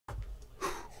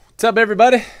What's up,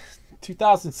 everybody?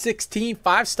 2016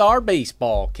 5-star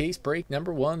baseball case break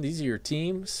number 1. These are your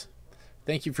teams.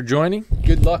 Thank you for joining.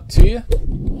 Good luck to you.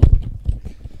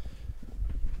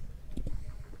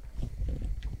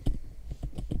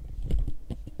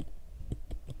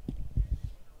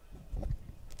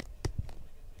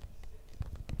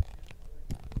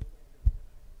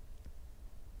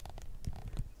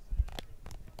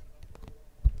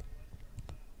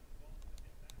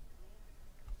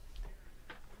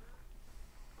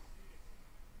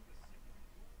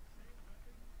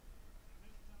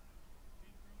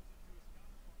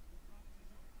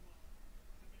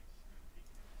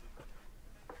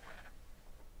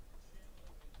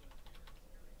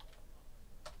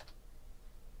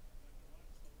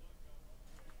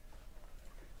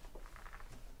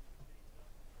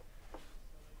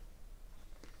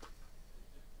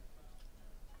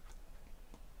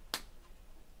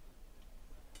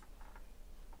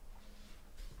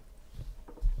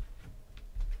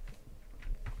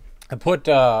 I put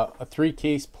a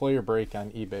 3-case player break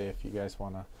on eBay if you guys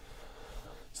want to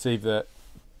save that.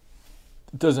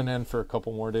 It doesn't end for a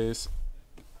couple more days.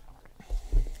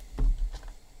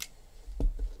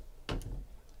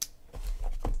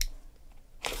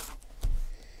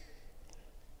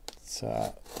 It's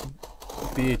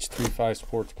BH35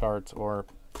 Sports Cards or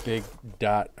Big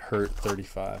Dot Hurt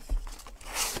 35.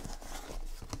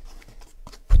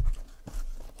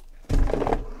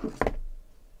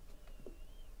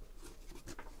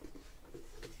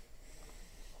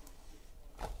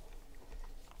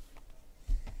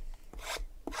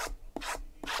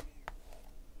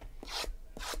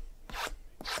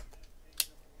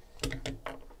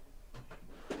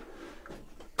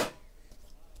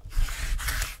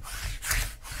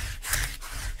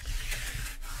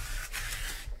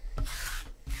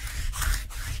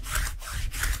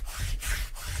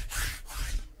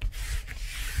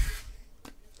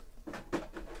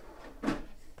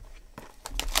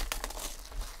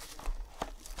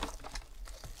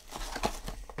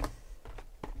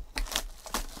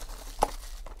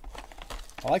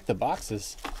 I like the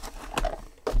boxes.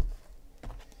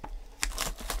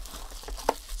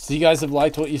 So you guys have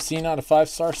liked what you've seen out of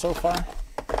 5-star so far?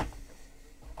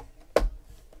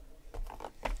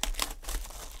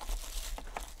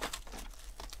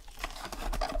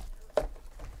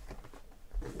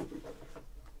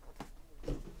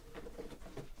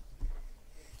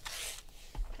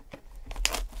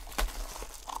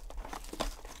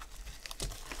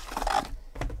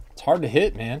 It's hard to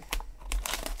hit, man.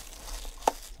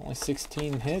 Only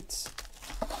 16 hits.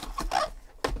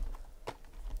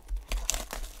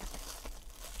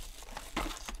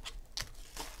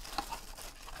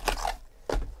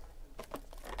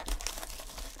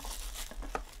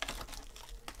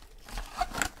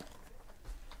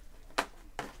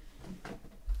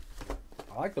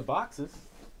 I like the boxes.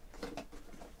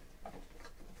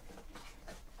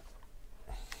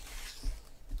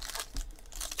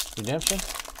 Redemption.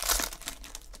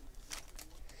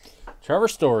 Trevor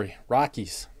Story,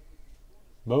 Rockies.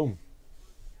 Boom.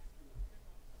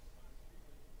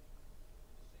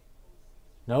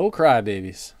 No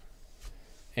crybabies.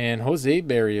 And Jose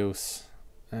Barrios.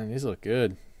 Man, these look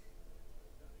good.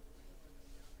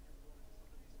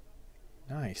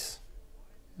 Nice.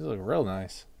 These look real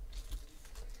nice.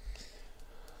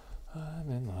 I'm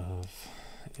in love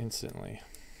instantly.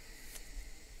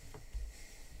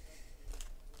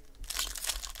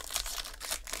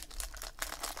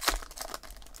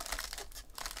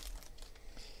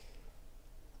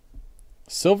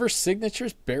 Silver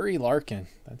signatures, Barry Larkin.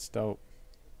 That's dope.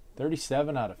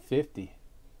 37 out of 50.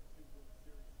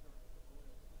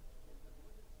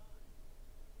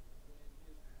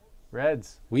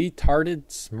 Reds, We Tarted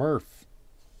Smurf.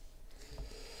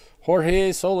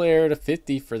 Jorge Soler to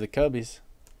 50 for the Cubbies.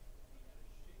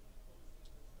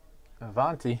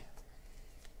 Avanti.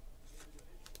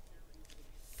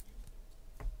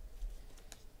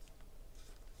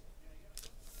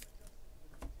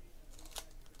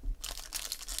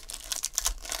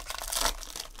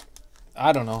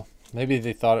 I don't know. Maybe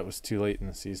they thought it was too late in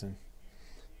the season.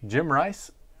 Jim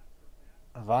Rice,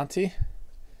 Avanti,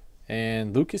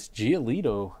 and Lucas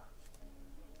Giolito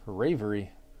for Ravery.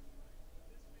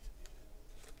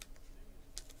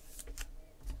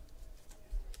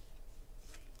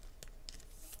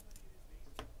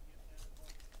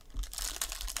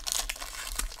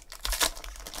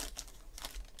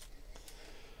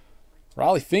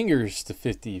 Raleigh Fingers to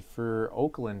 50 for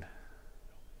Oakland.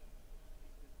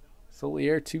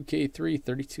 Solier 2K3,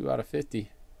 32 out of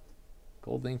 50.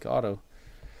 Gold Ink Auto.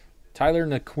 Tyler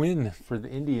Naquin for the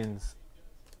Indians.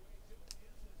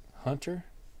 Hunter.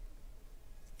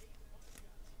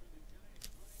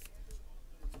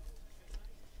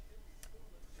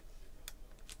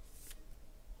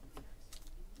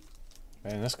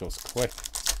 Man, this goes quick.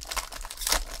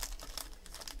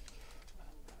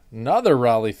 Another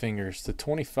Raleigh Fingers to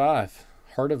 25.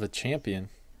 Heart of a Champion.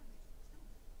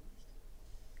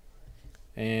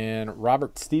 And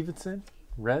Robert Stevenson,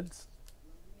 Reds.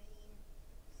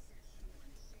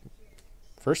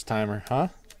 First timer, huh?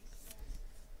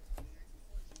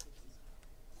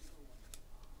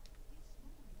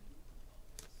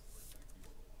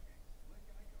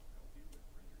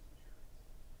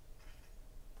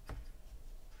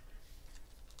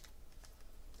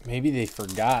 Maybe they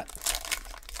forgot.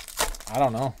 I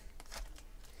don't know.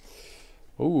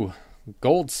 Ooh,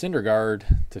 gold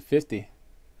Syndergaard to 50.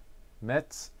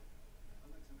 Mets.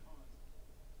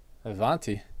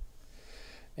 Avanti.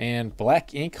 And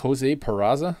black ink Jose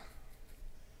Peraza.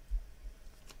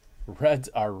 Reds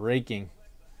are raking.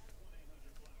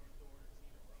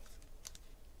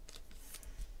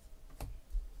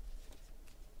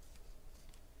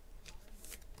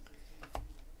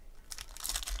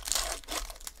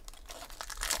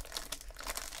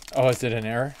 Oh, is it an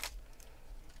error?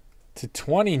 To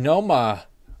 20, Noma.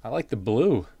 I like the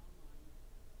blue.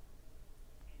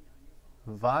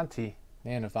 Avanti.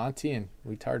 Man, Avanti and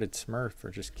Retarded Smurf are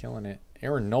just killing it.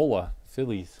 Aaron Nola,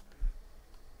 Phillies.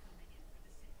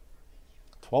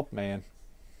 12th man.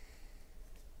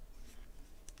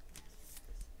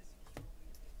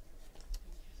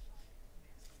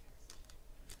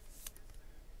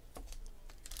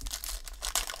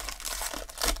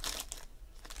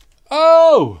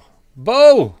 Oh!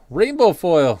 Bo! Rainbow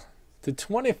foil to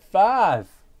 25.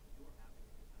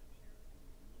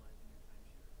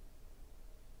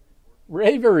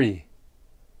 Ravery.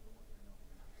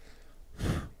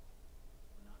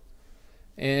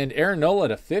 And Aaron Nola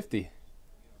to 50.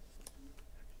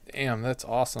 Damn, that's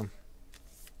awesome.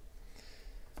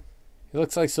 He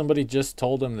looks like somebody just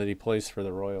told him that he plays for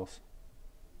the Royals.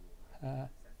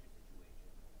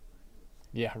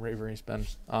 Yeah, Ravery's been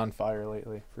on fire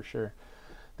lately, for sure.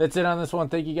 That's it on this one.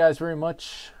 Thank you guys very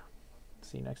much.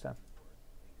 See you next time.